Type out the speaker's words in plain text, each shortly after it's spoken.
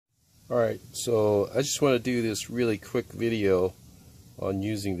Alright, so I just want to do this really quick video on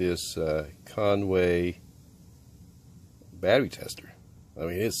using this Konnwei battery tester. I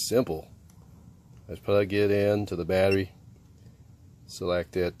mean, it's simple. I just plug it into the battery,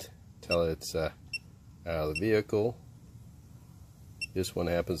 select it, tell it it's out of the vehicle. This one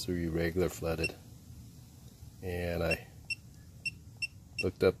happens to be regular flooded. And I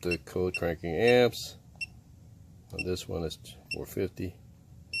looked up the code cranking amps. On this one is 450.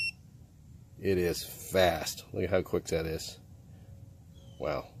 It is fast. Look at how quick that is.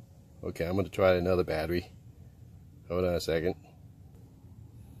 Wow. Okay, I'm going to try another battery. Hold on a second.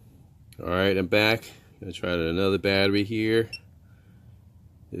 Alright, I'm back. I'm going to try another battery here.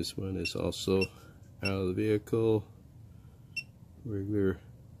 This one is also out of the vehicle. Regular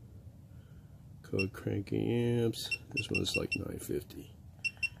code cranking amps. This one is like 950.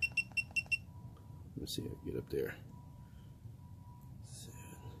 Let's see if I can get up there. 7,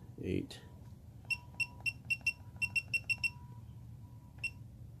 8.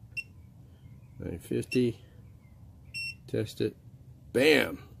 950. Test it.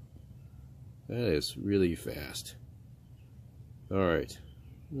 Bam! That is really fast. Alright.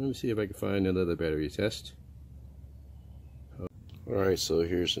 Let me see if I can find another battery test. Alright, so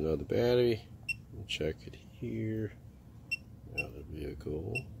here's another battery. Check it here. Out of the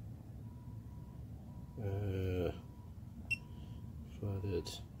vehicle.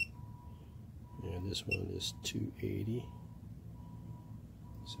 Flooded. And this one is 280.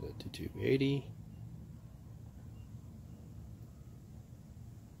 Set it to 280.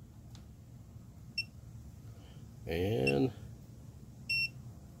 And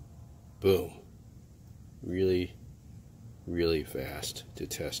boom. Really fast to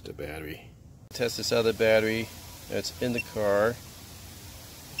test the battery. Test this other battery that's in the car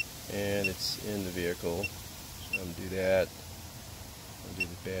and it's in the vehicle. So I'm gonna do that. I'll do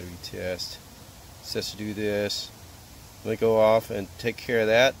the battery test. It says to do this. Let me go off and take care of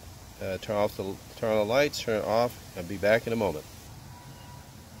that. Turn on the lights, turn it off. I'll be back in a moment.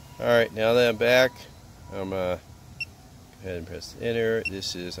 Alright, now that I'm back, I'm go ahead and press enter.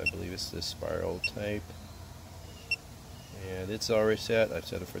 This is, I believe it's the spiral type. And it's already set. I've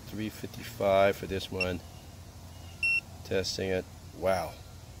set it for 355 for this one. Testing it. Wow.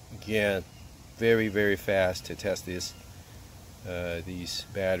 Again, very fast to test this these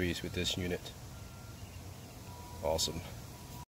batteries with this unit. Awesome.